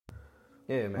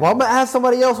Yeah, man. Well, I'm gonna ask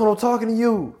somebody else when I'm talking to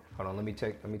you. Hold on, let me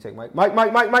check Mike.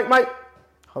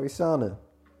 How you sounding?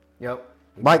 Yep.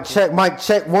 Mic check,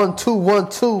 1 2 1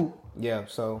 2. Yeah,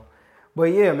 so, but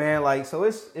yeah, man, like, so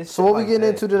it's. So what we getting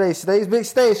into today? Stage, big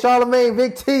stage, Charlamagne,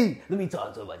 Big T. Let me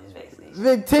talk to you about this vaccination.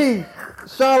 Big T,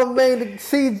 Charlamagne, the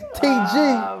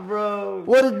CTG. Bro.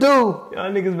 What it do?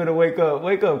 Y'all niggas better wake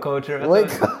up, culture.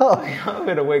 Wake up. Y'all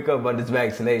better wake up about this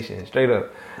vaccination, straight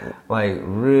up. Like,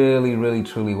 really, really,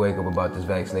 truly wake up about this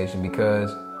vaccination because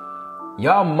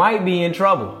y'all might be in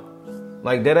trouble.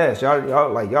 Like, dead ass.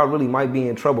 Y'all really might be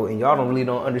in trouble and y'all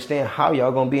don't understand how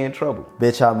y'all gonna be in trouble.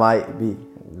 Bitch, I might be.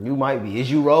 You might be. Is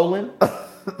you rolling?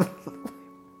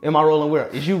 Am I rolling where?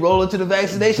 Is you rolling to the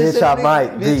vaccination Bitch, center? I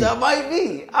might be. Bitch,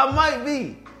 I might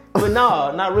be. But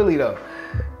no, not really though.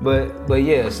 But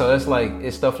yeah, so it's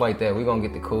stuff like that. We're gonna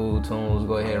get the cool tunes,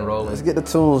 go ahead and roll. Let's get the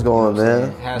tunes going,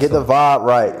 man. Get the vibe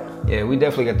right. Yeah, we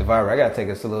definitely got the vibe right. I gotta take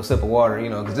us a little sip of water, you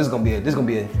know, because this is gonna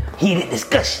be a heated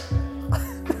discussion.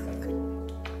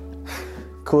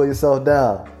 Cool yourself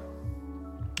down.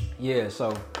 Yeah,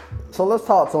 so let's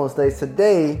talk to stage.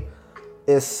 Today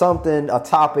is a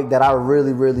topic that I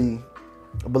really, really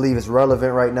believe is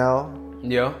relevant right now.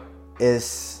 Yeah.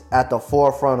 It's at the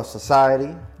forefront of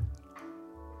society.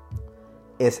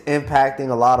 It's impacting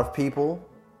a lot of people.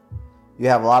 You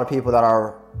have a lot of people that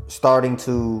are starting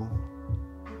to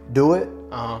do it.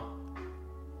 Uh-huh.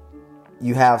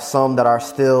 You have some that are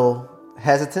still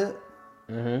hesitant,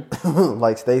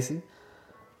 like Stacy.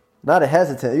 Not a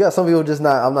hesitant. You got some people just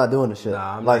not. I'm not doing the shit.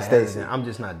 Nah, I'm like not Stacy. hesitant. I'm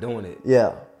just not doing it.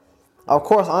 Yeah. Of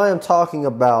course, I am talking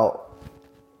about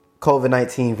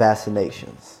COVID-19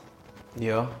 vaccinations.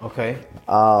 Yeah. Okay.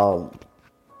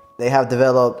 They have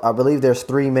developed. I believe there's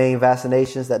 3 main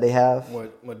vaccinations that they have.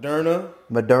 What?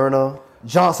 Moderna,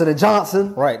 Johnson &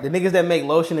 Johnson. Right. The niggas that make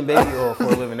lotion and baby oil for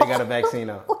a living, they got a vaccine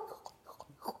out.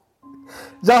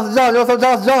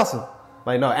 Johnson.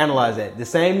 Like, no, analyze that. The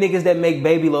same niggas that make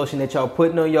baby lotion that y'all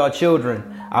putting on y'all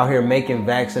children out here making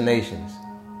vaccinations.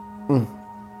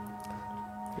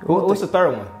 What's the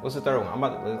third one? I'm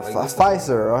about to, Pfizer,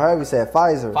 or however you say it,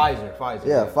 Pfizer. Pfizer.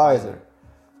 Yeah, Pfizer.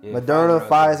 Yeah, Moderna,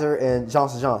 Pfizer, and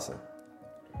Johnson.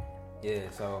 Yeah,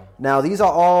 so. Now, these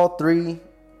are all 3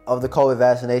 of the COVID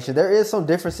vaccination. There is some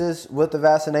differences with the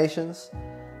vaccinations.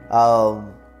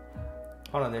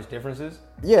 Hold on, there's differences?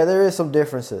 Yeah, there is some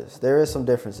differences. The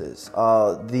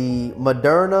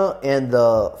Moderna and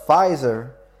the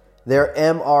Pfizer, they're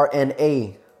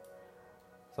mRNA.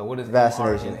 So what does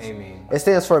vaccinations mRNA mean? It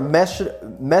stands for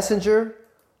messenger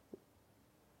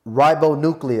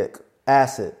ribonucleic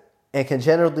acid and can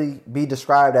generally be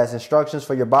described as instructions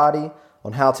for your body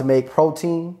on how to make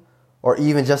protein or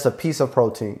even just a piece of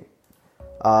protein.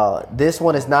 This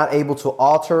one is not able to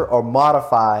alter or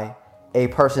modify a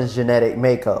person's genetic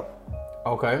makeup.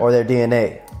 Okay. Or their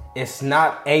DNA. It's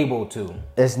not able to.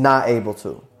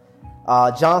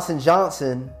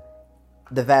 Johnson,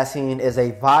 the vaccine is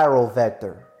a viral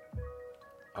vector.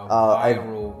 A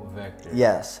viral vector.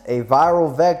 Yes. A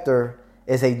viral vector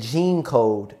is a gene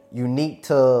code unique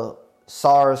to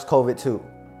SARS-CoV-2,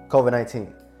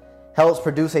 COVID-19. Helps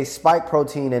produce a spike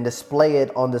protein and display it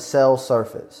on the cell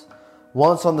surface.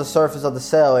 Once on the surface of the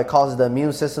cell, it causes the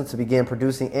immune system to begin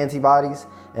producing antibodies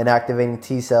and activating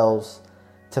T cells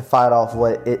to fight off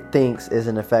what it thinks is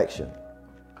an infection.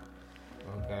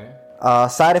 Okay.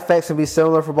 Side effects can be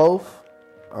similar for both.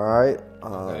 All right.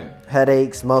 Okay.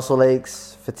 Headaches, muscle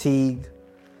aches, fatigue.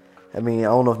 I mean, I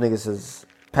don't know if niggas has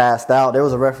passed out. There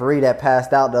was a referee that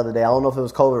passed out the other day. I don't know if it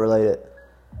was COVID related,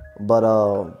 but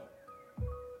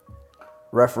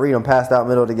referee done passed out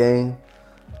middle of the game.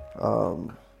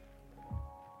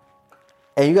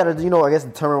 And you gotta, I guess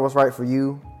determine what's right for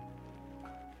you.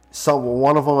 So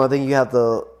one of them, I think you have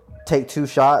to take 2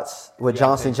 shots. With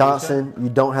Johnson & Johnson, you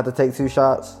don't have to take 2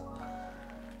 shots.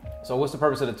 So what's the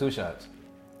purpose of the 2 shots?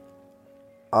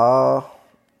 I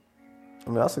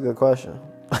mean, that's a good question.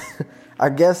 I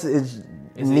guess it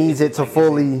needs it to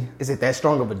fully. Is it that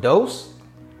strong of a dose?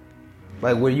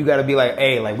 Like where you gotta be like,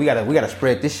 hey, like we gotta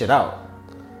spread this shit out.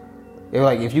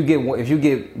 If you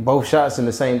get both shots in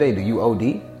the same day, do you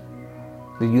OD?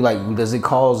 Does it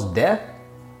cause death?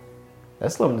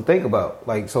 That's something to think about.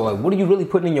 What are you really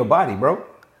putting in your body, bro?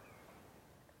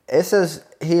 It says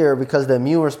here because the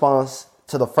immune response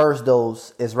to the first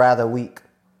dose is rather weak.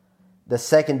 The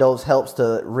second dose helps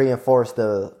to reinforce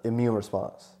the immune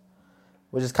response,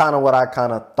 which is kind of what I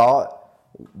kind of thought.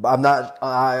 I'm not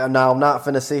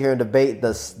finna sit here and debate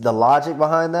the logic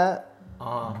behind that,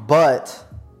 but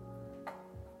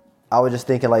I was just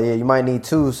thinking you might need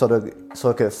 2 so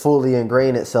it could fully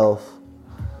ingrain itself,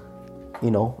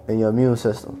 in your immune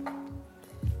system.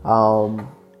 So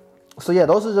So yeah,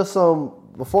 those are just some.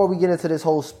 Before we get into this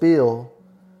whole spiel,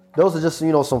 those are just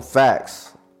some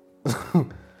facts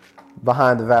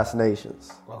behind the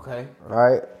vaccinations. Okay. All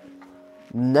right.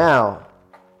 Now,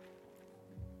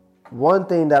 one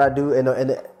thing that I do,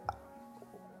 and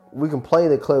we can play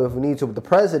the clip if we need to, but the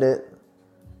president,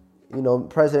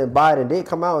 President Biden did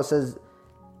come out and says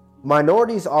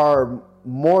minorities are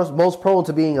most prone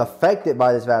to being affected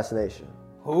by this vaccination.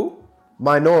 Who?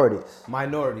 Minorities.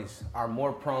 Minorities are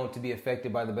more prone to be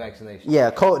affected by the vaccination. Yeah,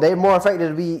 they're more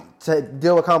affected to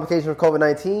deal with complications of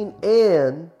COVID-19,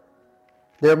 and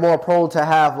they're more prone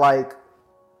to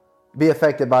be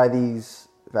affected by these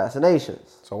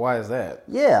vaccinations. So why is that?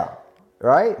 Yeah,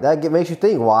 right. That makes you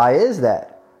think. Why is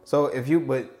that? So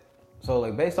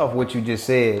based off what you just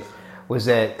said, was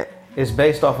that it's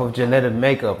based off of genetic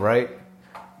makeup, right?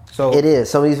 So it is.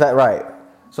 Some of these right.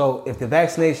 So if the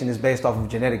vaccination is based off of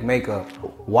genetic makeup,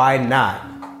 why not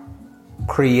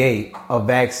create a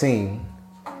vaccine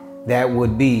that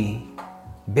would be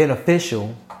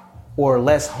beneficial or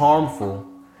less harmful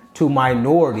to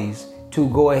minorities to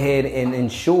go ahead and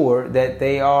ensure that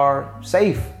they are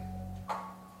safe?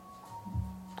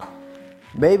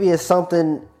 Maybe it's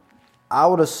something I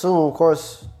would assume. Of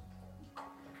course,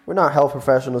 we're not health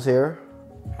professionals here.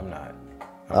 I'm not.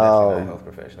 I'm definitely not a health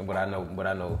professional, but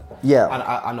I know. Yeah,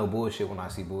 I know bullshit when I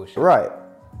see bullshit. Right.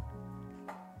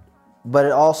 But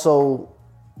it also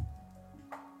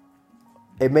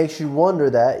makes you wonder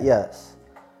that, yes.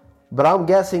 But I'm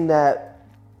guessing that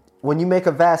when you make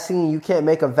a vaccine, you can't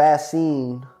make a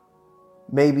vaccine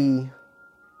maybe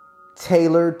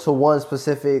tailored to one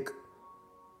specific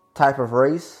type of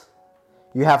race.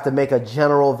 You have to make a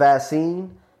general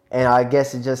vaccine, and I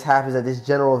guess it just happens that this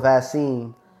general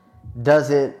vaccine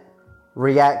doesn't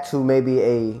react to maybe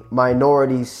a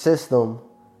minority system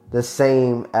the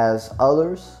same as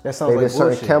others. That sounds maybe like certain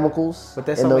bullshit. Chemicals. But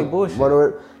that sounds like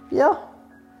bullshit. Yeah.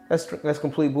 That's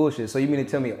complete bullshit. So you mean to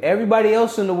tell me everybody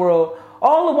else in the world,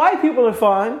 all the white people are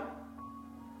fine,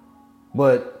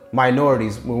 but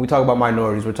minorities, when we talk about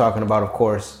minorities, we're talking about, of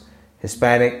course,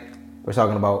 Hispanic, we're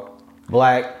talking about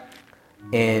Black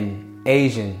and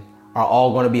Asian are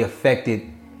all going to be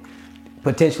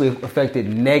potentially affected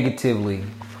negatively,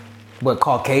 but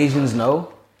Caucasians,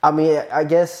 no? I mean, I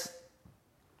guess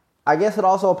it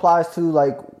also applies to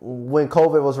when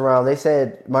COVID was around. They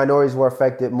said minorities were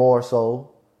affected more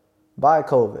so by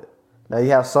COVID. Now you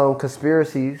have some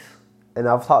conspiracies, and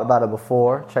I've talked about it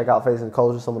before. Check out Face and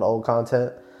Culture, some of the old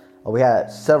content. We had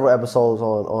several episodes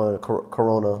on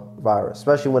coronavirus,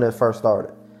 especially when it first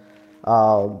started.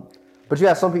 But you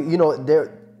have some people,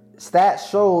 their stats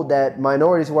showed that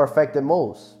minorities were affected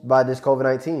most by this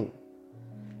COVID-19.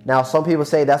 Now, some people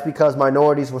say that's because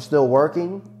minorities were still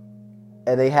working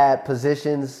and they had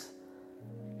positions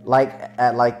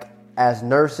as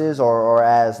nurses or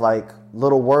as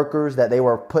little workers that they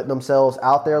were putting themselves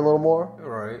out there a little more.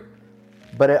 Right.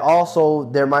 But it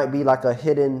also, there might be a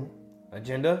hidden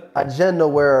agenda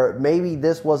where maybe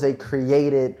this was a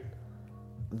created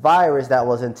virus that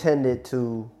was intended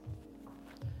to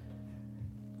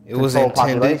control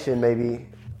population maybe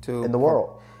in the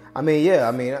world. I mean, yeah,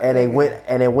 and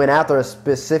it went after a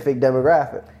specific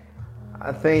demographic.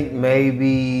 I think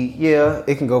maybe, yeah,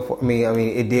 it can go for.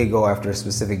 It did go after a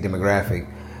specific demographic,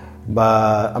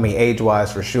 but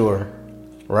age-wise for sure,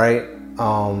 right?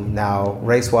 Now,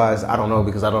 race-wise, I don't know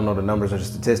because I don't know the numbers or the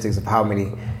statistics of how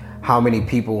many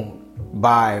people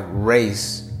by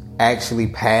race actually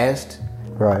passed.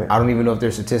 Right. I don't even know if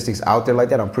there's statistics out there like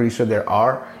that. I'm pretty sure there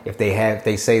are. If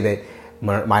they say that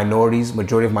majority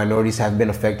of minorities have been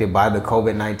affected by the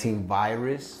COVID-19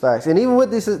 virus. Facts. And even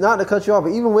with this, not to cut you off, but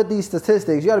even with these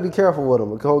statistics, you got to be careful with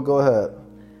them. Go ahead.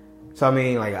 So I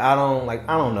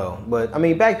don't know. But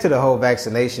back to the whole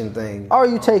vaccination thing. Are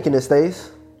you taking it,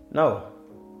 Stace? No,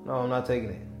 I'm not taking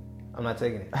it. I'm not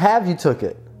taking it. Have you took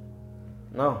it?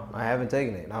 No, I haven't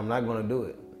taken it. I'm not going to do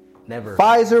it. Never.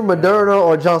 Pfizer, Moderna,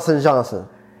 or Johnson & Johnson?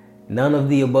 None of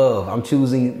the above. I'm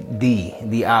choosing D,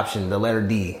 the option, the letter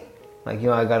D. I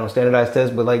got on standardized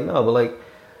tests, but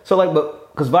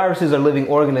because viruses are living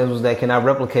organisms that cannot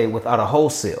replicate without a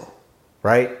host cell,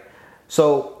 right?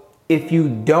 So if you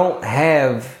don't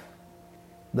have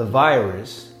the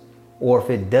virus, or if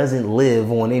it doesn't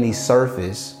live on any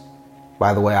surface,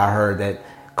 by the way, I heard that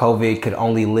COVID could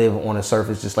only live on a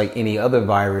surface just like any other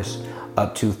virus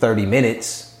up to 30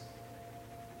 minutes.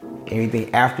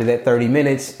 Anything after that 30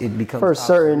 minutes, it becomes for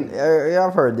certain.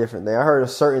 I've heard different things. I heard of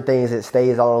certain things it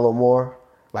stays on a little more,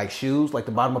 like shoes, like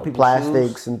the bottom of people's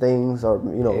plastics shoes. And things, or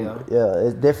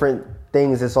it's different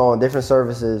things. It's on different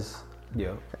surfaces.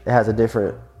 Yeah, it has a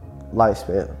different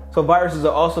lifespan. So viruses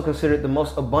are also considered the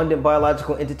most abundant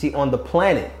biological entity on the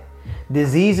planet.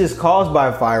 Diseases caused by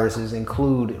viruses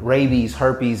include rabies,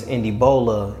 herpes, and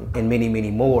Ebola, and many,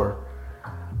 many more.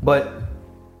 But,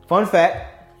 fun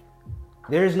fact,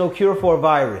 there is no cure for a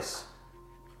virus.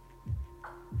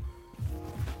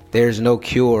 There's no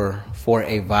cure for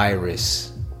a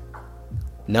virus.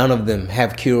 None of them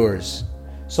have cures.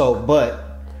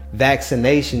 But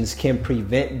vaccinations can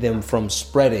prevent them from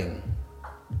spreading.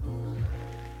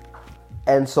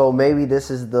 And so maybe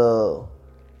this is the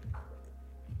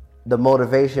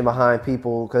motivation behind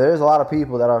people, because there's a lot of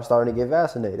people that are starting to get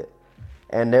vaccinated,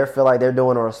 and they feel like they're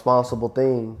doing a responsible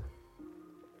thing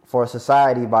for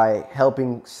society by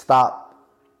helping stop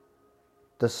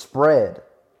the spread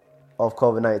of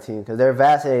COVID-19, because they're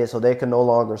vaccinated so they can no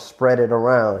longer spread it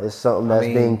around. It's something that's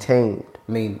being tamed.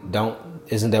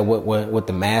 Isn't that what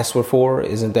the masks were for?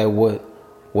 Isn't that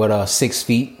what 6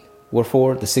 feet were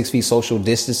for? The 6 feet social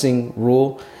distancing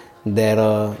rule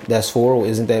that's for?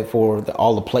 Isn't that for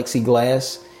all the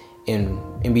plexiglass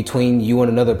in between you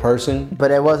and another person?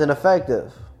 But it wasn't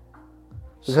effective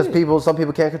because some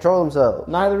people can't control themselves.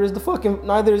 Neither is the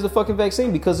fucking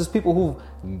vaccine, because there's people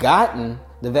who've gotten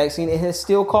the vaccine and has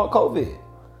still caught COVID.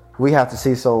 We have to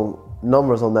see some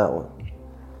numbers on that one.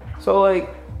 So,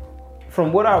 like,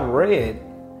 from what I've read,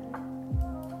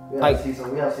 we have to see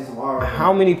some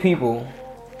how many people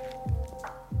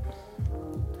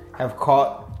have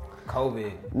caught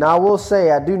COVID? Now, I will say,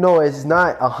 I do know it's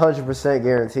not 100%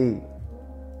 guaranteed.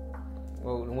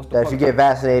 Well, that if you get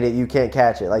vaccinated, you can't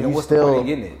catch it. Like, then what's the point of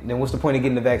getting it? Then what's the point of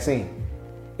getting the vaccine?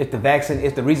 If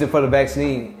the reason for the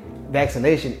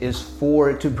vaccination is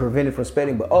for it to prevent it from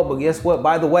spreading, but guess what?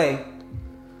 By the way,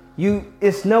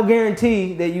 it's no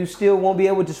guarantee that you still won't be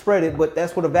able to spread it. But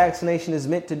that's what a vaccination is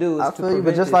meant to do. I feel you,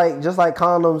 but just like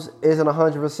condoms isn't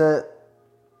 100%.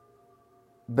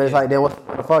 But it's like, then what's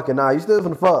the fucking? Nah, you still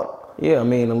finna fuck. Yeah, I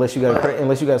mean, unless you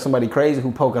got somebody crazy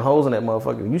who poking holes in that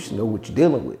motherfucker, you should know what you're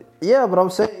dealing with. Yeah, but I'm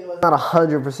saying it's not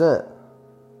 100%.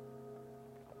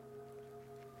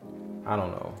 I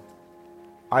don't know.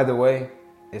 Either way,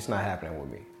 it's not happening with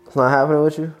me. It's not happening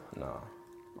with you? No.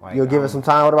 You'll give it some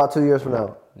time? What about 2 years from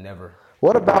now? Never.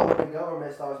 What about when the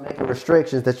government starts making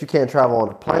restrictions that you can't travel on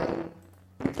a plane,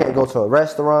 you can't go to a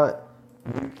restaurant,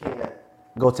 you can't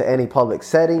go to any public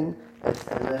setting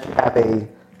unless you have a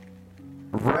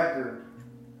record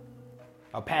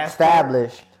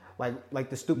established like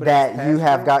the stupid that you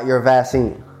have got your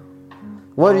vaccine?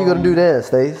 What are you gonna do then,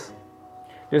 Stace?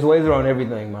 There's ways around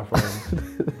everything, my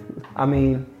friend. I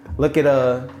mean, look at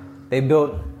they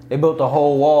built the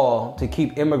whole wall to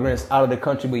keep immigrants out of the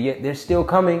country, but yet they're still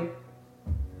coming.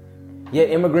 Yet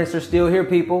immigrants are still here,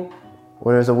 people.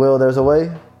 When there's a will, there's a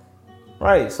way.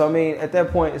 Right. So I mean, at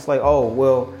that point, it's like,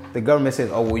 the government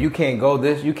says, you can't go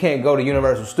to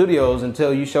Universal Studios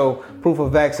until you show proof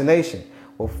of vaccination.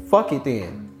 Well, fuck it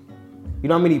then. You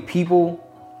know how many people,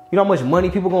 you know how much money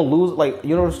people gonna lose? Like,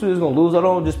 Universal Studios gonna lose out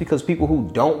on just because people who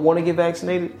don't want to get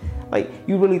vaccinated? Like,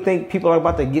 you really think people are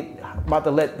about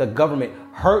to let the government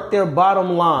hurt their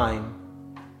bottom line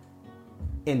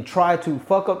and try to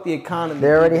fuck up the economy?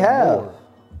 They already have. More?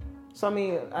 So I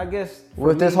mean, I guess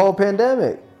with this whole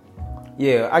pandemic.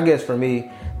 Yeah, I guess for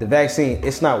me, the vaccine,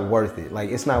 it's not worth it.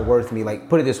 Like, it's not worth me. Like,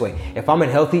 put it this way. If I'm a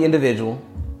healthy individual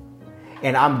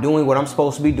and I'm doing what I'm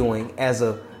supposed to be doing as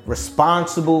a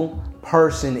responsible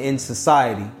person in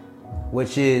society,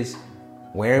 which is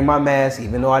wearing my mask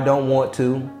even though I don't want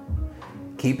to,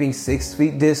 keeping 6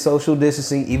 feet social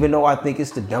distancing even though I think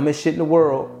it's the dumbest shit in the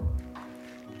world,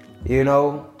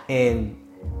 and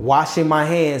washing my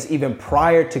hands even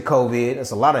prior to COVID.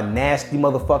 There's a lot of nasty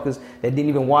motherfuckers that didn't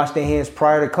even wash their hands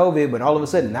prior to COVID, but all of a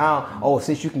sudden now,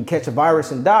 since you can catch a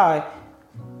virus and die,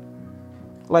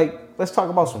 like, let's talk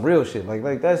about some real shit.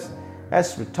 Like that's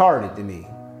retarded to me.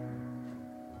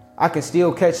 I can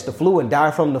still catch the flu and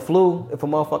die from the flu if a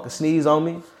motherfucker sneeze on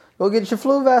me. Go get your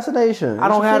flu vaccination. I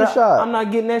don't have a shot. I'm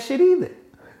not getting that shit either.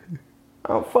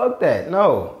 Oh, fuck that.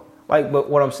 No. But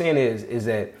what I'm saying is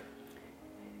that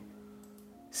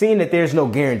seeing that there's no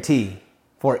guarantee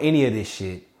for any of this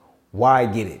shit, why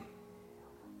get it?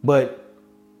 But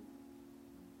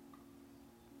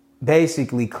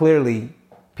basically, clearly,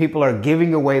 people are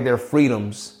giving away their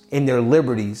freedoms and their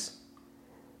liberties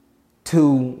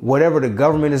to whatever the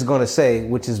government is going to say,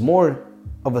 which is more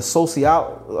of a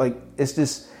it's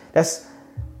just, that's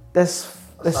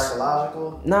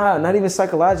psychological? Nah, not even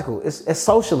psychological. It's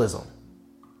socialism.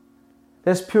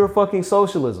 That's pure fucking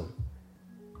socialism.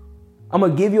 I'm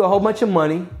going to give you a whole bunch of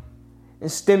money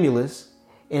and stimulus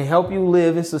and help you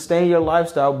live and sustain your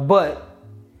lifestyle. But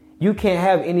you can't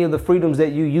have any of the freedoms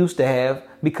that you used to have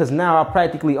because now I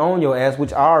practically own your ass,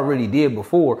 which I already did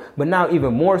before, but now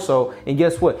even more so. And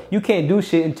guess what? You can't do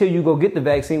shit until you go get the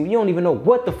vaccine. You don't even know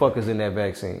what the fuck is in that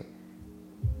vaccine.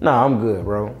 Nah, I'm good,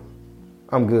 bro.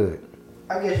 I'm good.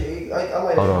 I guess I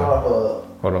might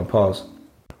Hold on, pause.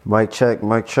 Mic check,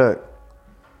 mic check.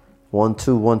 1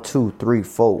 2 1 2 3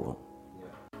 4. All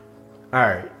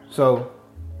right, so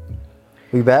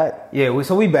we back? Yeah,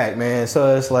 we back, man.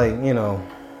 So it's like, you know,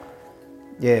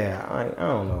 yeah, I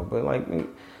don't know, but like,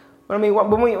 I mean,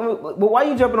 but why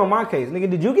you jumping on my case, nigga?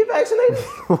 Did you get vaccinated?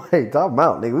 Wait, talk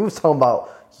about, nigga. We was talking about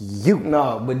you.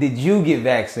 No, but did you get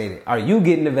vaccinated? Are you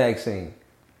getting the vaccine?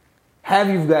 Have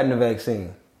you gotten the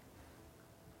vaccine?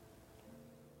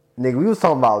 Nigga, we was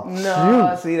talking about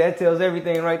you. See, that tells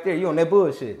everything right there. You on that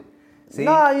bullshit. See?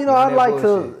 Nah, you know, I like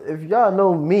to, if y'all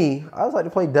know me, I just like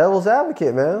to play devil's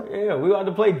advocate, man. Yeah, we like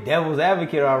to play devil's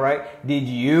advocate, all right. Did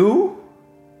you?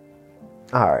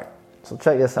 All right, so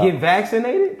check this out. Get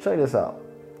vaccinated? Check this out.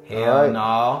 Hell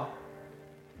no.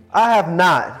 I have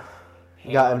not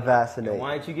gotten vaccinated. Then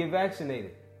why didn't you get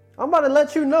vaccinated? I'm about to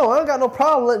let you know. I don't got no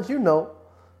problem letting you know.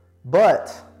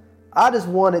 But I just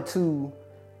wanted to,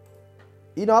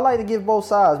 you know, I like to give both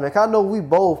sides, man. 'Cause I know we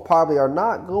both probably are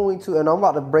not going to, and I'm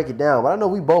about to break it down, but I know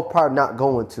we both probably not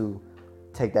going to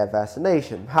take that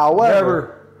vaccination.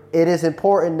 However, it is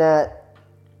important that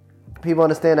people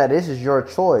understand that this is your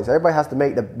choice. Everybody has to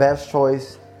make the best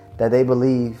choice that they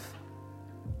believe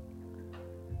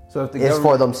is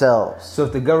for themselves. So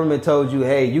if the government told you,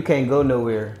 hey, you can't go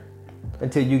nowhere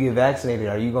until you get vaccinated,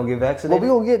 are you going to get vaccinated? Well,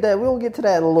 we're going to get that. We'll get to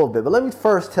that in a little bit. But let me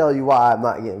first tell you why I'm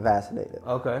not getting vaccinated.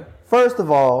 Okay. First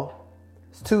of all,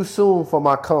 it's too soon for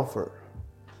my comfort.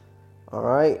 All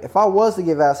right? If I was to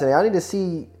get vaccinated, I need to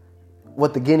see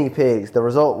what the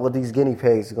result what these guinea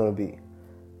pigs is going to be.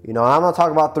 You know, I'm not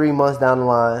talking about 3 months down the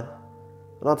line.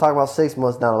 I'm not talking about 6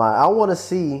 months down the line. I want to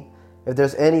see if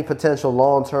there's any potential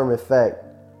long-term effect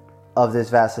of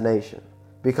this vaccination.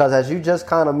 Because as you just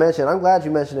kind of mentioned, I'm glad you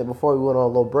mentioned it before we went on a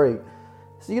little break.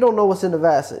 So you don't know what's in the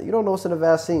vaccine. You don't know what's in the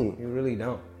vaccine. You really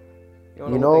don't.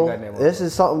 You know, this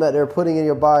is something that they're putting in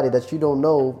your body that you don't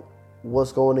know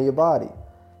what's going in your body.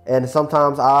 And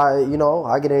sometimes I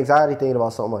get anxiety thinking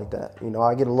about something like that. You know,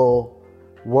 I get a little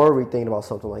worried thinking about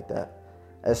something like that.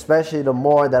 Especially the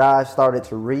more that I've started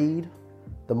to read,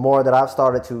 the more that I've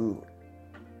started to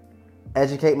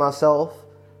educate myself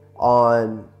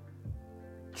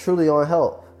truly on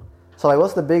health. So like,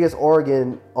 what's the biggest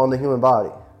organ on the human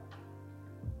body?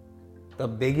 The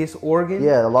biggest organ?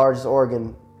 Yeah, the largest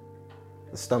organ.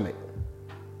 The stomach.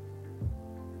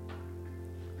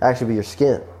 Actually be your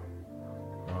skin.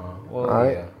 Well, all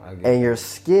right? Yeah, I get and your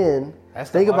skin,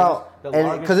 think about,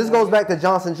 because this goes back to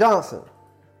Johnson & Johnson.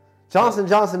 Johnson &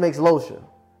 Johnson makes lotion.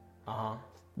 Uh-huh.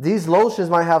 These lotions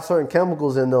might have certain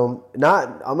chemicals in them.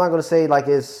 I'm not going to say like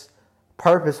it's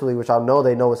purposefully, which I know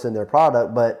they know what's in their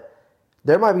product, but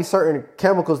there might be certain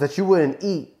chemicals that you wouldn't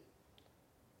eat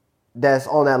that's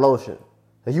on that lotion.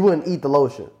 That you wouldn't eat the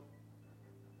lotion.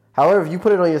 However, if you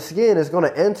put it on your skin, it's going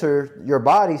to enter your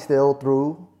body still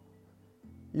through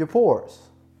your pores.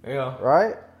 Yeah.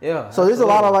 Right? Yeah. So there's a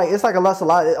lot of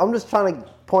I'm just trying to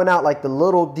point out like the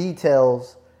little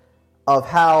details of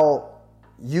how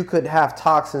you could have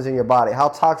toxins in your body. How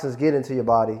toxins get into your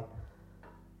body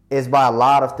is by a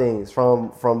lot of things,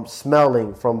 from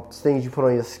smelling, from things you put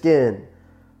on your skin,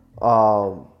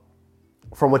 from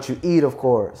what you eat, of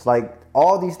course. Like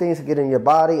all these things get in your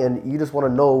body, and you just want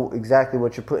to know exactly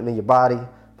what you're putting in your body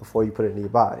before you put it in your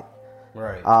body.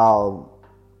 Right.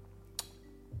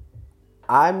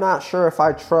 I'm not sure if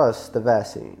I trust the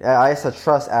vaccine. It's a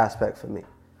trust aspect for me.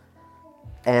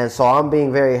 And so I'm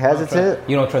being very hesitant.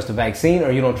 You don't trust the vaccine,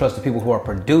 or you don't trust the people who are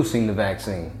producing the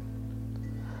vaccine?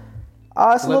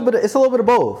 It's a little bit of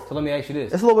both. So let me ask you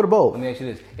this. It's a little bit of both. Let me ask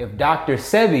you this. If Dr.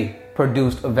 Sebi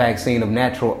produced a vaccine of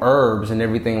natural herbs and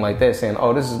everything like that, saying,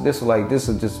 "Oh, this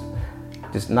will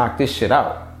just knock this shit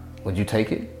out," would you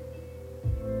take it?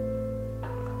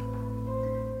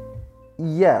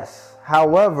 Yes.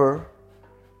 However,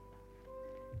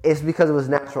 it's because it was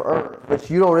natural herbs,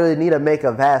 which you don't really need to make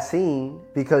a vaccine,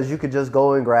 because you could just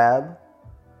go and grab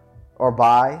or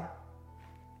buy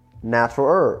natural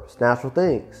herbs, natural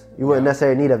things. You wouldn't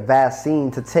necessarily need a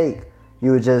vaccine to take.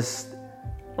 You would just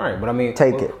but I mean,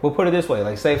 take it. We'll put it this way.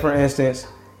 Like, say for instance,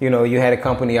 you know, you had a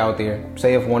company out there.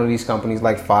 Say if one of these companies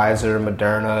like Pfizer,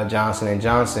 Moderna, Johnson &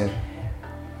 Johnson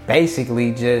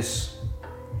basically just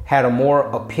had a more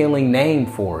appealing name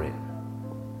for it,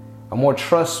 a more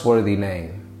trustworthy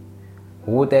name.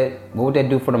 What would that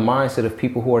do for the mindset of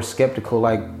people who are skeptical,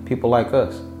 like people like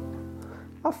us?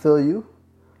 I feel you.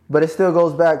 But it still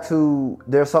goes back to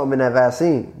there's something in that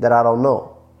vaccine that I don't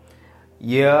know.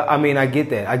 Yeah, I mean, I get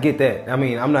that. I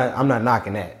mean, I'm not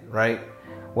knocking that, right?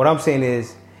 What I'm saying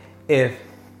is, if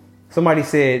somebody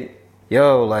said,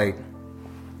 yo, like,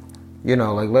 you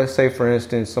know, like, let's say, for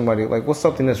instance, somebody, like, what's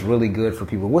something that's really good for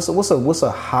people? What's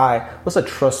a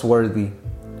trustworthy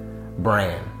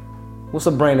brand? What's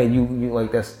a brand that you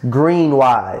like that's...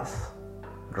 Greenwise.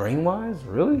 Greenwise?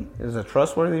 Really? Is it a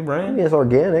trustworthy brand? Yeah, it's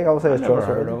organic. I would say it's never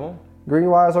trustworthy. heard of them.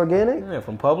 Greenwise organic? Yeah,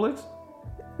 from Publix?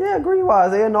 Yeah,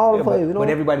 Greenwise. They're in all the places. But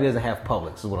everybody doesn't have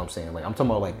Publix, is what I'm saying. Like, I'm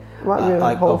talking about,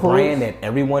 like Whole a brand that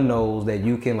everyone knows that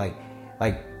you can, like,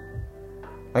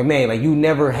 man, like, you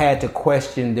never had to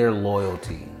question their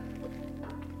loyalty.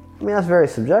 I mean, that's very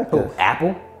subjective. Who,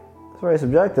 Apple? It's very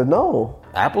subjective. No.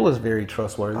 Apple is very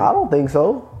trustworthy. I don't think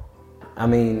so. I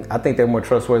mean, I think they're more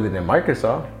trustworthy than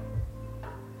Microsoft.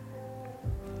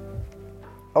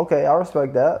 Okay, I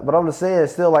respect that. But I'm just saying,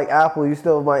 still, like Apple, you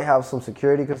still might have some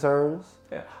security concerns.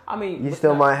 Yeah, I mean... You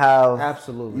still might have...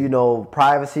 Absolutely. You know,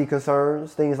 privacy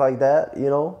concerns, things like that, you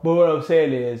know? But what I'm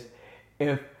saying is,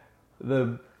 if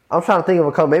the... I'm trying to think of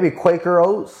a company, maybe Quaker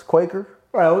Oats? Quaker?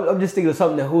 Right, I'm just thinking of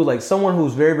something who, like, someone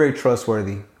who's very, very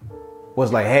trustworthy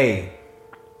was like, hey,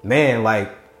 man, like,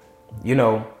 you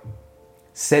know,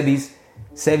 Sebi's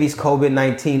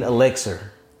COVID-19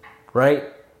 elixir, right?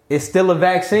 It's still a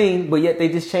vaccine, but yet they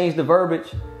just changed the verbiage.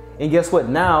 And guess what?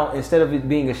 Now, instead of it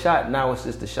being a shot, now it's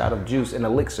just a shot of juice and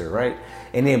elixir, right?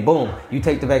 And then boom, you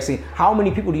take the vaccine. How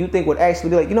many people do you think would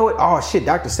actually be like, you know what? Oh shit,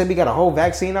 Dr. Sebi got a whole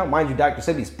vaccine out. Mind you, Dr.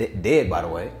 Sebi's dead, by the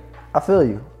way. I feel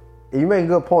you. You make a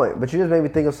good point, but you just made me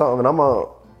think of something. And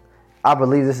I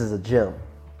believe this is a gem.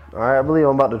 All right, I believe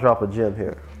I'm about to drop a gem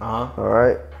here. All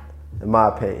right, in my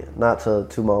opinion, not to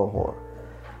toot my own horn,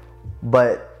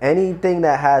 but anything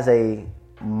that has a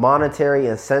monetary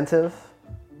incentive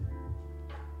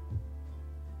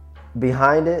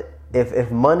behind it,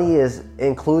 if money is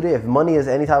included, if money is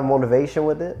any type of motivation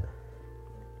with it,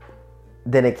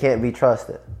 then it can't be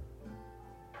trusted.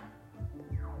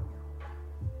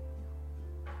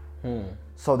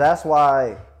 So that's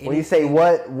why when you say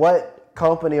what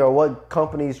company or what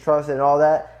companies trust and all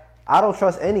that, I don't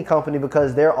trust any company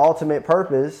because their ultimate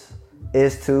purpose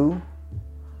is to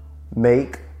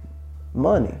make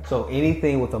money. So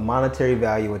anything with a monetary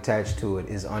value attached to it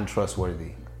is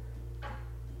untrustworthy.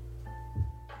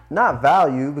 Not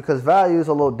value, because value is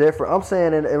a little different. I'm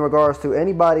saying in regards to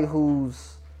anybody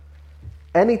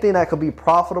anything that could be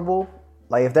profitable,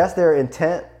 like if that's their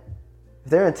intent, if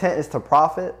their intent is to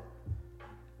profit,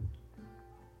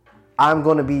 I'm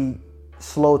going to be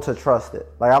slow to trust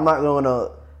it. Like, I'm not going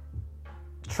to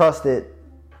trust it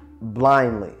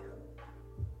blindly,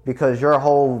 because your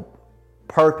whole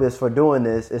purpose for doing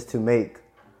this is to make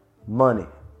money.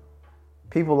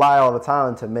 People lie all the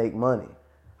time to make money.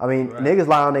 I mean, right. Niggas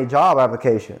lie on their job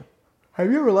application.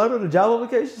 Have you ever lied on a job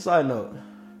application? Side note.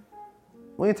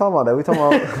 We ain't talking about that. We talking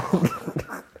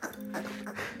about...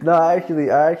 No, I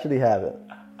actually haven't.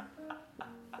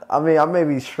 I mean, I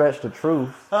maybe stretched the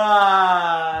truth.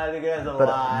 Nigga, that's a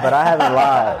lie. But I haven't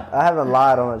lied. I haven't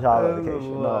lied on a job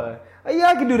application. No. Yeah,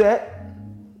 I can do that.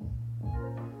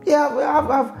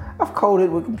 Yeah, I've coded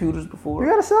with computers before. You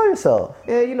gotta sell yourself.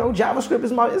 Yeah, you know, JavaScript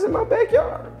is in my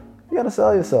backyard. You gotta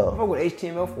sell yourself. I fuck with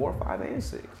HTML 4, 5, and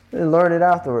 6. And learn it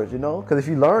afterwards, you know? Because if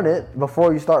you learn it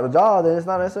before you start the job, then it's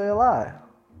not necessarily a lie.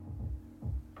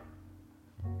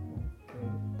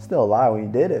 Still a lie when you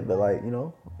did it, but like, you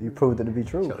know, you proved it to be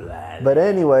true. But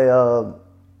anyway,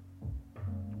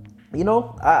 you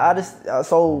know, I just,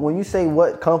 so when you say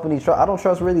what company trust, I don't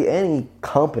trust really any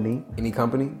company. Any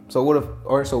company? So what if,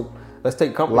 or so let's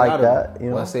take company like out that, of it.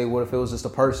 You know? Let's say, what if it was just a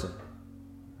person?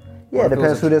 Yeah, it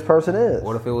depends who this person is.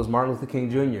 What if it was Martin Luther King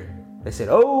Jr.? They said,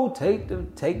 oh, take the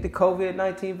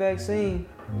COVID-19 vaccine.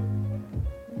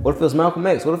 What if it was Malcolm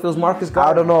X? What if it was Marcus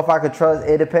Garvey? I don't know if I could trust.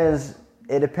 It depends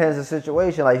the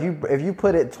situation. Like if you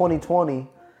put it 2020,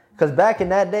 because back in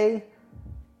that day,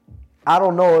 I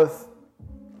don't know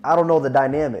the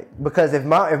dynamic. Because if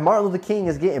Martin Luther King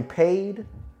is getting paid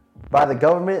by the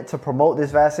government to promote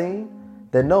this vaccine,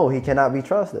 then no, he cannot be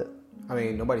trusted. I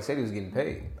mean, nobody said he was getting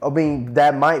paid. I mean,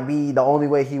 that might be the only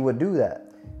way he would do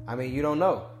that. I mean, you don't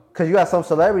know. Because you got some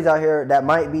celebrities out here that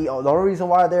might be, the only reason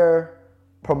why they're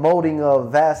promoting a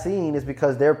vaccine is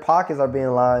because their pockets are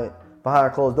being lined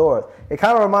behind closed doors. It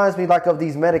kind of reminds me like of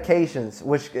these medications,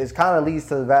 which is kind of leads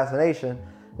to the vaccination.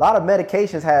 A lot of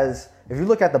medications has, if you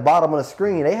look at the bottom of the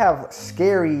screen, they have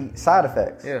scary side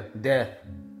effects. Yeah, death.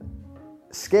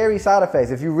 Scary side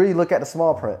effects if you really look at the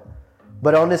small print.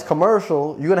 But on this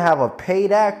commercial, you're going to have a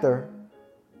paid actor,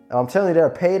 and I'm telling you, they're a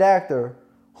paid actor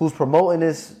who's promoting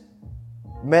this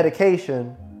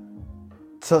medication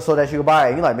so that you can buy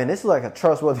it. You're like, man, this is like a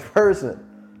trustworthy person.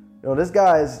 You know, this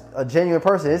guy is a genuine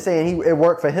person. It's saying it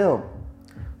worked for him.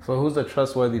 So who's a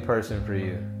trustworthy person for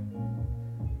you?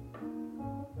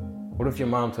 What if your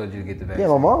mom told you to get the vaccine?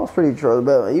 Yeah, my mom's pretty trustworthy,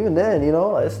 but even then, you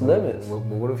know, it's limits.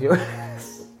 What if your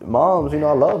moms, you know,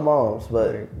 I love moms,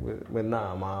 but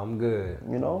nah, mom, I'm good.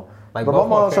 You know, like, but my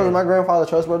mom trusted my grandfather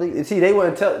trustworthy. See, they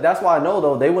wouldn't tell. That's why I know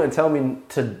though. They wouldn't tell me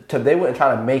to. They wouldn't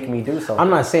try to make me do something.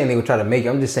 I'm not saying they would try to make it.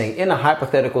 I'm just saying in a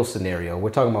hypothetical scenario, we're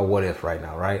talking about what if right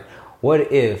now, right?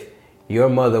 What if your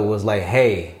mother was like,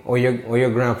 hey, or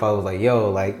your grandfather was like, yo,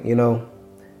 like, you know,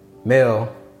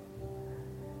 Mel,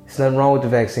 there's nothing wrong with the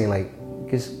vaccine. Like,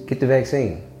 just get the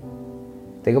vaccine.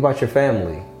 Think about your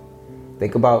family.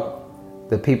 Think about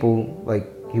the people, like,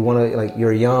 you want to, like,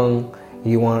 you're young,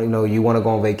 you want to go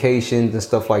on vacations and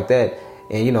stuff like that.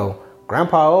 And, you know,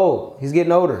 grandpa old, he's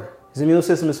getting older. His immune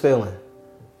system is failing.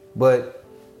 But,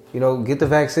 you know, get the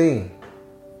vaccine.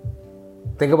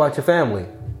 Think about your family.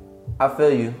 I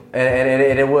feel you.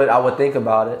 And I would think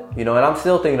about it, you know, and I'm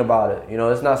still thinking about it. You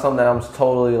know, it's not something that I'm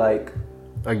totally, like...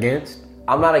 Against?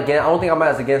 I'm not against, I don't think I'm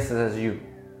as against it as you.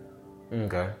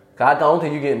 Okay. I don't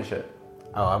think you're getting the shit.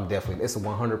 Oh, I'm definitely. It's a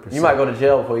 100%. You might go to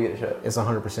jail before you get the shit. It's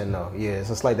 100% no. Yeah,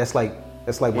 it's like that's like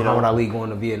Muhammad Ali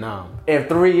going to Vietnam. In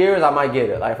 3 years, I might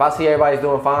get it. Like if I see everybody's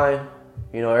doing fine,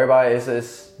 you know, everybody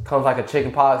it's comes like a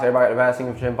chicken pox. Everybody got the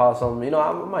vaccine for chicken pox, something. You know,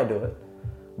 I might do it.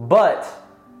 But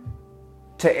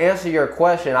to answer your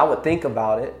question, I would think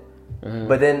about it. Mm-hmm.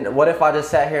 But then, what if I just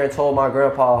sat here and told my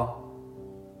grandpa,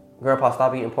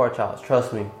 stop eating pork chops.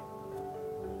 Trust me.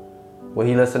 Will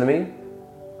he listen to me?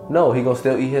 No, he gonna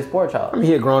still eat his pork chops. I mean,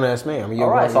 he a grown ass man.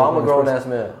 All right, so I'm a grown ass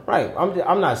man. Right.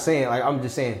 I'm not saying like I'm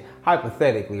just saying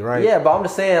hypothetically, right? Yeah, but I'm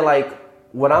just saying like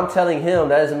what I'm telling him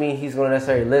that doesn't mean he's gonna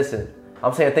necessarily listen.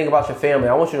 I'm saying think about your family.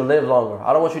 I want you to live longer.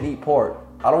 I don't want you to eat pork.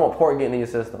 I don't want pork getting in your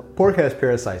system. Pork has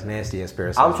parasites, nasty ass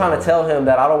parasites. I'm trying to tell him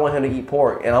that I don't want him to eat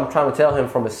pork, and I'm trying to tell him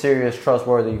from a serious,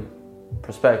 trustworthy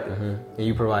perspective. Mm-hmm. And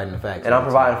you providing the facts. And I'm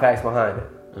providing facts behind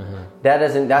it.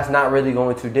 Mm-hmm. That's not really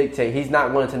going to dictate. He's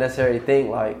not going to necessarily think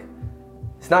like,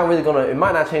 it's not really going to, it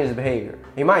might not change his behavior.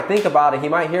 He might think about it. He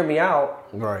might hear me out.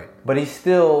 Right. But he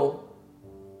still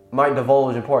might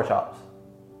divulge in pork chops.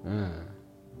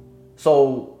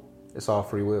 So. It's all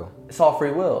free will. It's all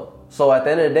free will. So at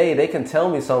the end of the day, they can tell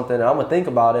me something and I'm going to think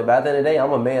about it. But at the end of the day,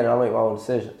 I'm a man and I make my own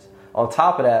decisions. On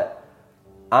top of that,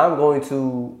 I'm going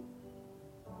to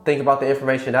think about the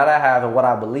information that I have and what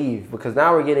I believe. Because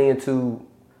now we're getting into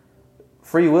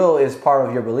free will is part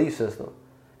of your belief system.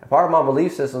 And part of my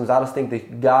belief system is I just think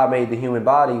that God made the human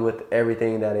body with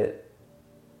everything that it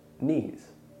needs.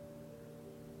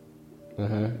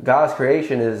 Mm-hmm. God's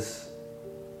creation is...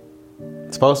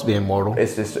 It's supposed to be immortal.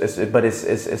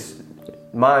 It's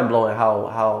mind blowing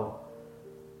how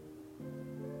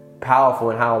powerful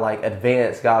and how like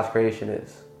advanced God's creation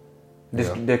is.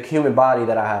 The human body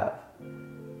that I have,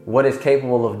 what it's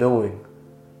capable of doing,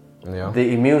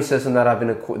 the immune system that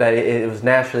it was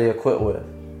naturally equipped with,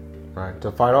 right,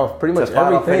 to fight off pretty much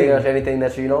anything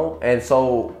that you know. And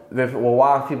so,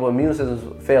 why people immune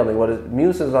systems failing?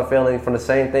 Immune systems are failing from the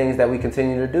same things that we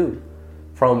continue to do.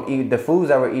 From the foods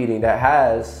that we're eating that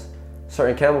has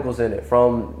certain chemicals in it,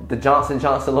 from the Johnson &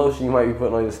 Johnson lotion you might be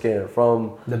putting on your skin,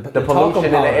 from the pollution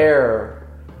in the air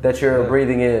that you're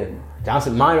breathing in.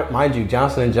 Mind you,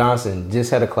 Johnson & Johnson just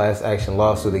had a class action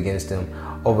lawsuit against them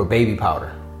over baby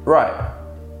powder. Right.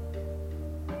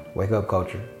 Wake up,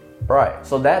 culture. Right.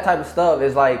 So that type of stuff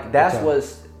is like, that's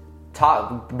what's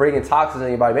bringing toxins in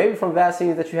your body. Maybe from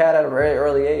vaccines that you had at a very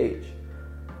early age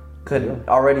could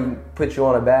already put you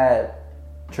on a bad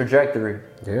trajectory.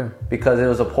 Yeah. Because it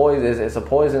was a poison. It's a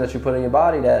poison that you put in your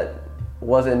body that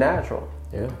wasn't natural.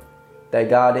 Yeah. That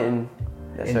God didn't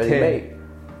necessarily make.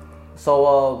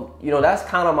 So, that's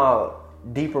kind of my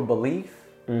deeper belief.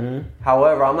 Mm-hmm.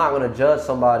 However, I'm not going to judge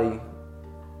somebody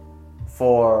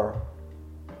for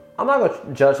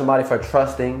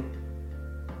trusting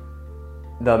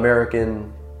the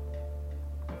American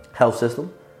health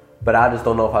system. But I just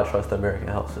don't know if I trust the American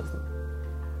health system.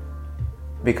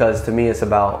 Because to me, it's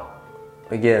about,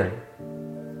 again,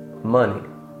 money.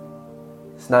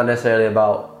 It's not necessarily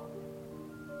about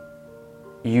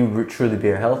you truly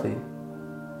being healthy.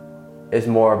 It's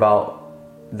more about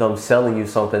them selling you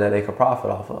something that they could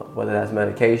profit off of. Whether that's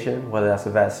medication, whether that's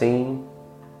a vaccine.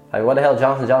 Like, what the hell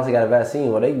Johnson & Johnson got a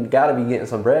vaccine? Well, they got to be getting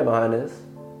some bread behind this.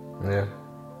 Yeah.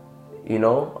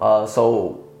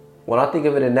 So when I think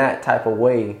of it in that type of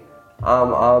way,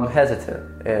 I'm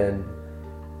hesitant. And,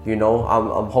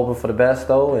 I'm hoping for the best,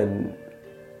 though. And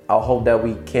I hope that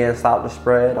we can stop the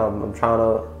spread. I'm trying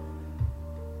to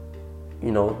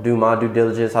do my due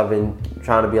diligence. I've been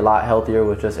trying to be a lot healthier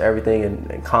with just everything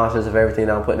and conscious of everything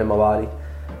that I'm putting in my body.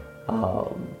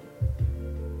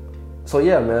 So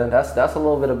yeah, man, that's a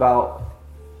little bit about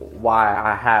why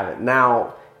I have it.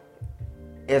 Now,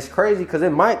 it's crazy because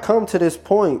it might come to this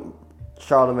point,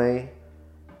 Charlamagne,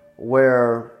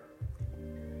 where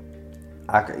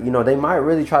they might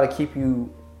really try to keep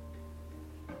you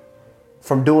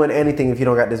from doing anything if you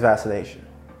don't got this vaccination.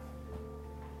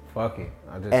 Fuck it.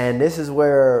 And this is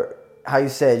where, how you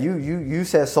said, you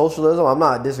said socialism. I'm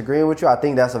not disagreeing with you. I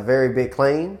think that's a very big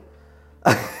claim.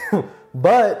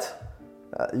 But,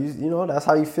 that's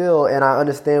how you feel. And I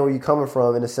understand where you're coming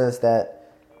from in the sense that,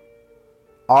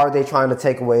 are they trying to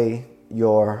take away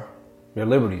your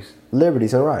liberties?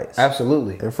 Liberties and rights.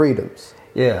 Absolutely. And freedoms.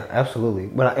 Yeah, absolutely.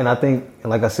 But I think,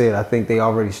 like I said, I think they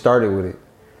already started with it.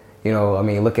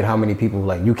 Look at how many people,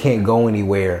 like, you can't go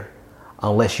anywhere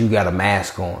unless you got a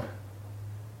mask on.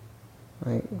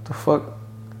 Like, what the fuck?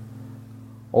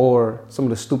 Or some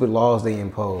of the stupid laws they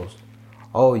imposed.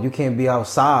 Oh, you can't be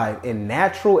outside in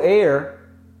natural air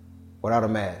without a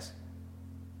mask.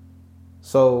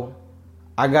 So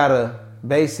I gotta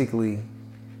basically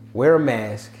wear a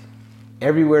mask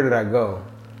everywhere that I go.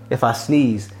 If I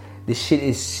sneeze, this shit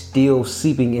is still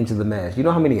seeping into the mask. You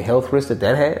know how many health risks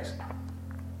that has?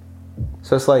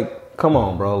 So it's like, come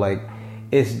on, bro. Like,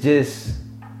 it's just,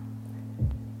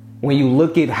 when you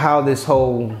look at how this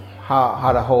whole,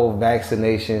 how the whole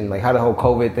vaccination, like how the whole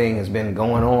COVID thing has been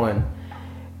going on,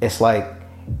 it's like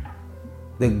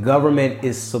the government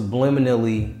is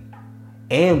subliminally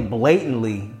and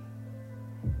blatantly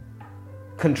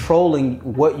controlling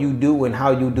what you do and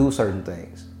how you do certain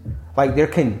things. Like, they're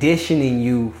conditioning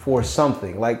you for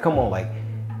something. Like, come on, like,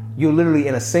 you're literally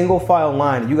in a single file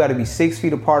line. You got to be 6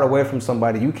 feet apart away from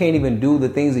somebody. You can't even do the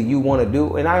things that you want to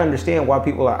do. And I understand why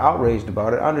people are outraged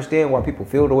about it. I understand why people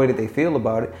feel the way that they feel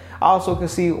about it. I also can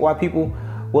see why people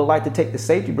would like to take the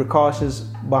safety precautions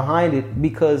behind it,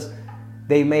 because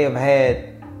they may have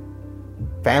had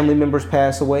family members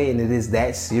pass away and it is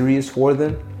that serious for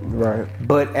them. Right.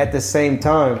 But at the same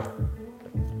time,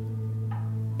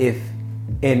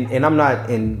 and I'm not,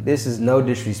 and this is no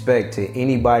disrespect to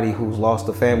anybody who's lost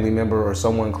a family member or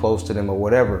someone close to them or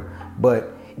whatever,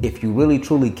 but if you really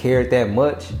truly cared that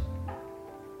much,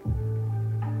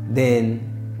 then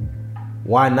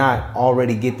why not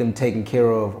already get them taken care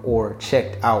of or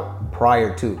checked out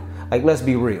prior to? Like, let's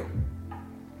be real.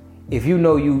 If you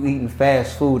know you eating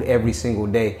fast food every single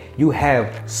day, you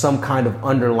have some kind of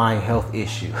underlying health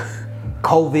issue.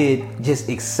 COVID just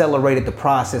accelerated the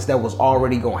process that was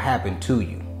already going to happen to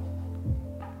you.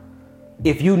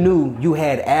 If you knew you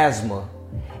had asthma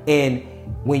and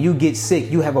when you get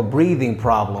sick, you have a breathing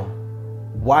problem,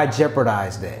 why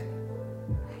jeopardize that?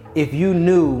 If you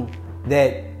knew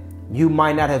that you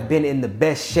might not have been in the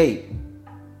best shape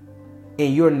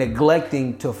and you're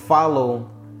neglecting to follow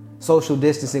social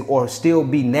distancing or still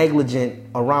be negligent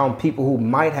around people who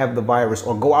might have the virus,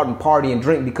 or go out and party and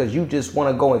drink because you just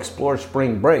want to go explore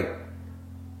spring break,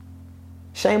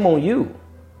 shame on you.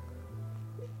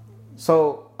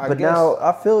 So I guess, now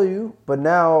I feel you, but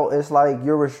now it's like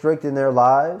you're restricting their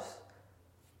lives.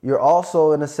 You're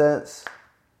also, in a sense,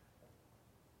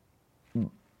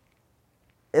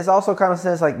 it's also kind of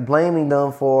sense like blaming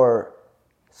them for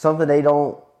something they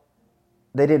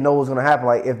didn't know was going to happen.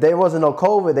 Like, if there wasn't no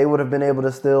COVID, they would have been able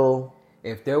to still,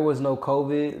 if there was no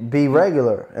COVID, be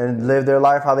regular and live their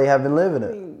life how they have been living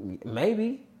it.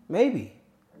 Maybe.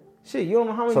 Shit, you don't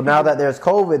know how many So now that there's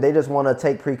COVID, they just want to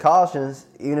take precautions.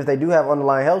 Even if they do have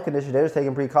underlying health conditions, they're just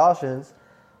taking precautions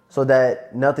so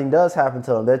that nothing does happen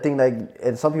to them. They think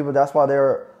and some people, that's why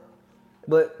they're,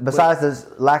 besides this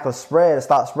lack of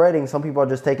stop spreading, some people are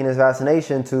just taking this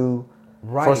vaccination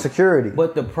for security.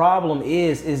 But the problem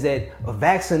is that a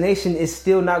vaccination is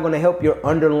still not going to help your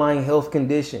underlying health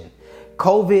condition.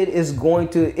 COVID is going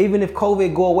to, even if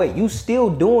COVID go away, you still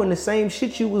doing the same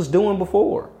shit you was doing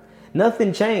before.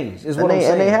 Nothing changed is what I'm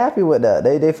saying. And they happy with that.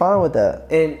 They fine with that.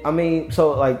 And I mean,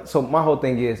 so my whole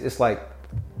thing is, it's like,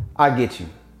 I get you.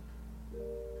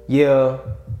 Yeah,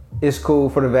 it's cool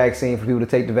for the vaccine, for people to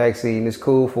take the vaccine. It's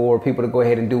cool for people to go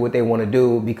ahead and do what they want to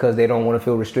do because they don't want to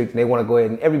feel restricted. They want to go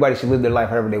ahead and everybody should live their life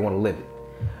however they want to live it.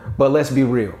 But let's be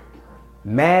real.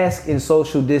 Mask and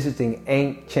social distancing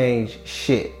ain't changed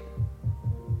shit.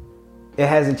 It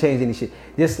hasn't changed any shit.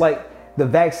 Just like the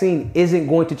vaccine isn't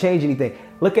going to change anything.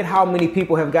 Look at how many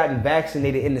people have gotten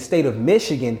vaccinated in the state of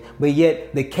Michigan, but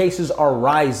yet the cases are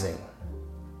rising.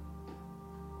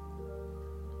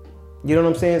 You know what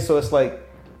I'm saying? So it's like,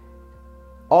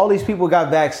 all these people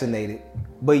got vaccinated,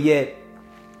 but yet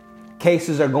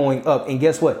cases are going up. And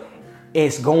guess what?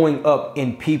 It's going up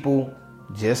in people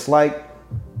just like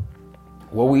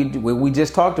what we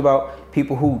just talked about,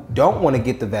 people who don't want to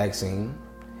get the vaccine,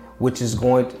 which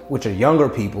are younger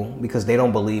people because they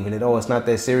don't believe in it. Oh, it's not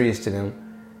that serious to them.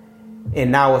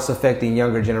 And now it's affecting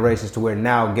younger generations to where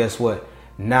now, guess what?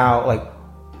 Now, like,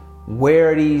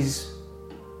 where these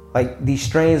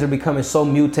strains are becoming so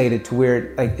mutated to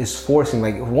where it's forcing,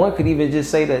 one could even just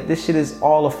say that this shit is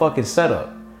all a fucking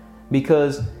setup,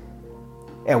 because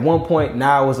at one point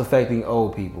now it was affecting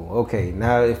old people. Okay,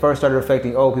 now it first started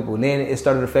affecting old people, and then it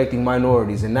started affecting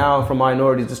minorities, and now from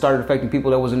minorities it started affecting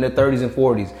people that was in their 30s and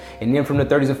 40s, and then from the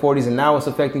 30s and 40s, and now it's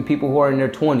affecting people who are in their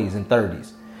 20s and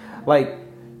 30s.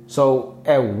 So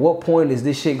at what point is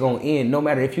this shit gonna end? No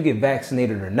matter if you get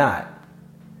vaccinated or not,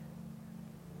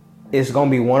 it's gonna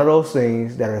be one of those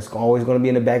things that is always gonna be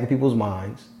in the back of people's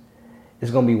minds. It's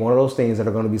gonna be one of those things that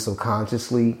are gonna be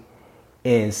subconsciously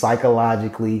and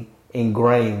psychologically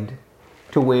ingrained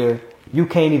to where you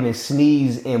can't even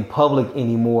sneeze in public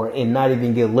anymore and not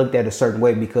even get looked at a certain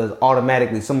way because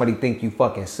automatically somebody think you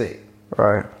fucking sick.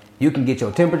 Right. You can get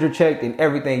your temperature checked and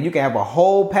everything. You can have a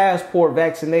whole passport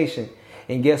vaccination,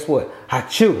 and guess what?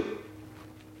 Achoo.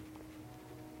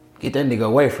 Get that nigga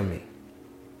away from me.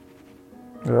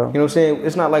 Yeah. You know what I'm saying?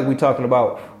 It's not like we talking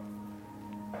about,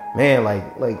 man, like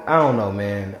I don't know,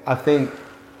 man. I think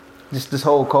just this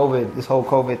whole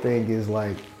COVID thing is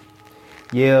like,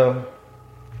 yeah,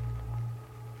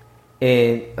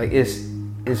 and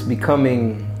it's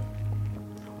becoming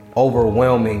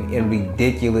overwhelming and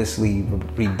ridiculously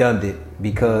redundant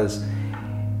because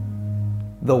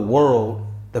the world,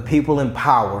 the people in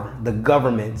power, the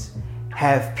governments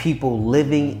have people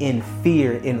living in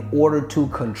fear in order to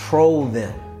control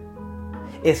them.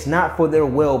 It's not for their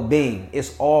well-being.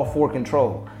 It's all for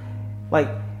control. Like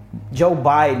Joe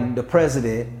Biden, the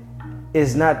president,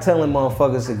 is not telling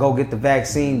motherfuckers to go get the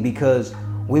vaccine because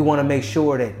we want to make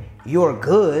sure that you're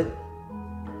good.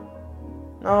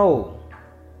 No.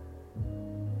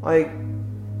 Like,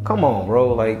 come on,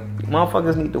 bro. Like,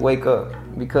 motherfuckers need to wake up.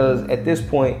 Because at this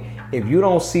point, if you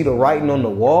don't see the writing on the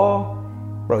wall,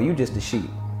 bro, you just a sheep.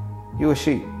 You a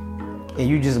sheep. And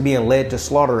you just being led to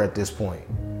slaughter at this point.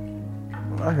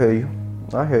 I hear you.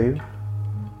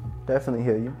 Definitely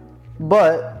hear you.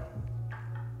 But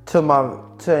to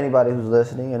anybody who's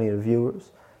listening, any of the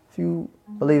viewers, if you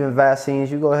believe in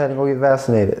vaccines, you go ahead and go get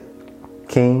vaccinated.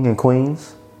 King and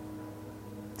queens.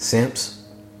 Simps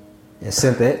and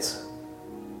simpettes.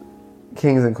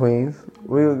 Kings and queens.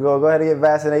 We would go ahead and get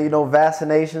vaccinated. You know,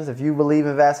 vaccinations, if you believe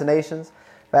in vaccinations,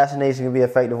 vaccination can be an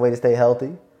effective way to stay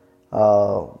healthy.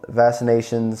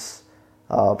 Vaccinations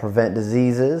prevent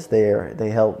diseases. They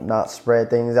help not spread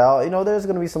things out. You know, there's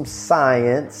going to be some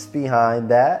science behind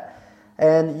that.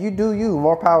 And you do you.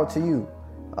 More power to you.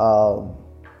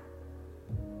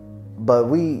 But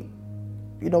we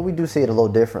do see it a little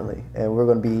differently. And we're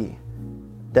going to be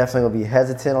definitely going to be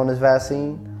hesitant on this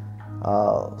vaccine.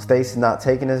 Stacey's not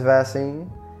taking this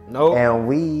vaccine. Nope. And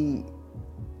we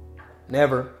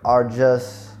never are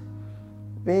just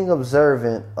being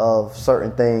observant of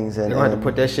certain things. And you're going to have to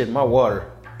put that shit in my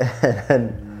water.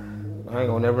 And I ain't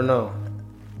going to never know.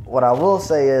 What I will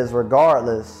say is,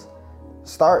 regardless,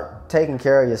 start taking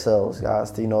care of yourselves,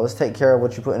 guys. You know, let's take care of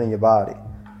what you're putting in your body.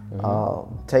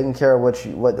 Mm-hmm. Taking care of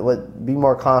what be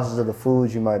more conscious of the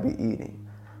foods you might be eating.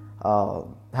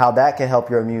 How that can help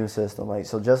your immune system. Like,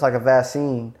 so just like a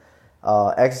vaccine,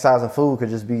 exercise and food could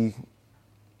just be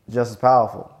just as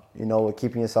powerful, you know, with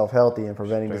keeping yourself healthy and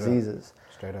preventing diseases.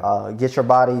 Try to get your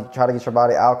body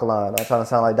alkaline. I'm not trying to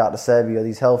sound like Dr. Sebi or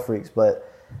these health freaks, but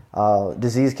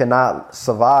disease cannot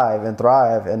survive and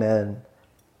thrive in an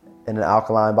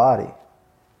alkaline body.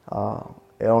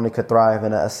 It only could thrive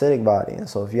in an acidic body. And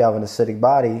so if you have an acidic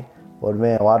body, well,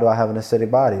 man, why do I have an acidic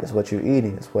body? It's what you're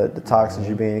eating. It's what the toxins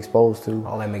you're being exposed to.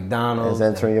 All that McDonald's. Is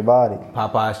entering your body.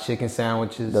 Popeye's chicken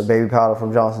sandwiches. The baby powder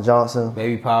from Johnson & Johnson.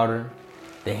 Baby powder.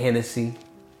 The Hennessy.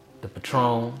 The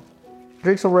Patron.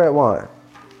 Drink some red wine.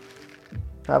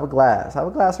 Have a glass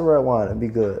of red wine and be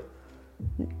good.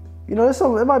 You know,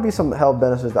 there might be some health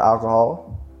benefits to alcohol.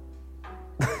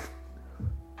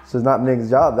 So it's not niggas'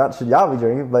 job. That should y'all be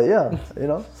drinking, but yeah, you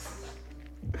know.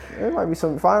 There might be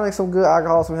find some good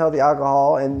alcohol, some healthy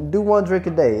alcohol, and do one drink a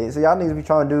day. So y'all need to be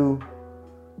trying to do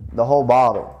the whole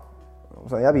bottle.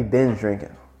 So y'all be binge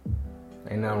drinking.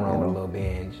 Ain't nothing wrong with a little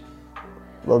binge.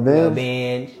 Little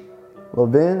binge? Little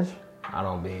binge? I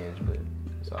don't binge, but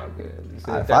it's all good.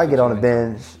 If I get on a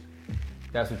binge,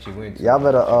 that's what you went to. Y'all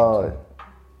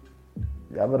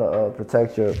better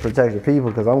protect your people,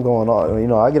 because I'm going on. You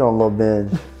know, I get on a little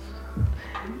binge.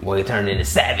 Boy, he turned into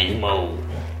savage mode.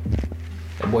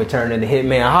 That boy turned into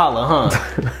Hitman Holla,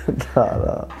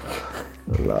 huh?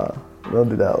 Nah. Don't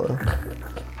do that one.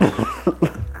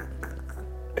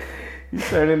 You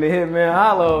turn into Hitman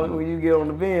Hollow when you get on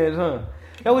the bench, huh?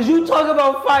 That was you talking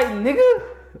about fighting, nigga.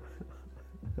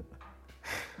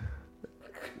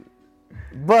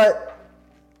 But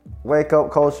wake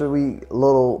up culture, we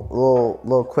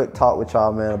little quick talk with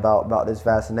y'all, man, about this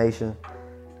vaccination.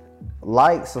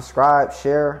 Like, subscribe,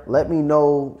 share. Let me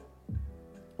know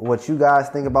what you guys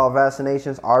think about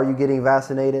vaccinations. Are you getting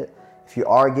vaccinated? If you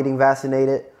are getting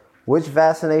vaccinated, which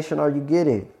vaccination are you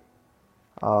getting?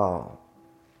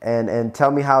 And tell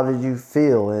me, how did you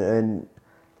feel? And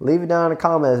leave it down in the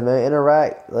comments, man.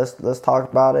 Interact. Let's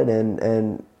talk about it.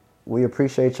 And we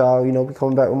appreciate y'all. You know, we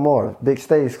coming back with more. Big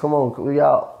Stace, come on, we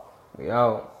out. We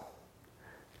out.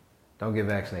 Don't get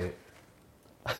vaccinated.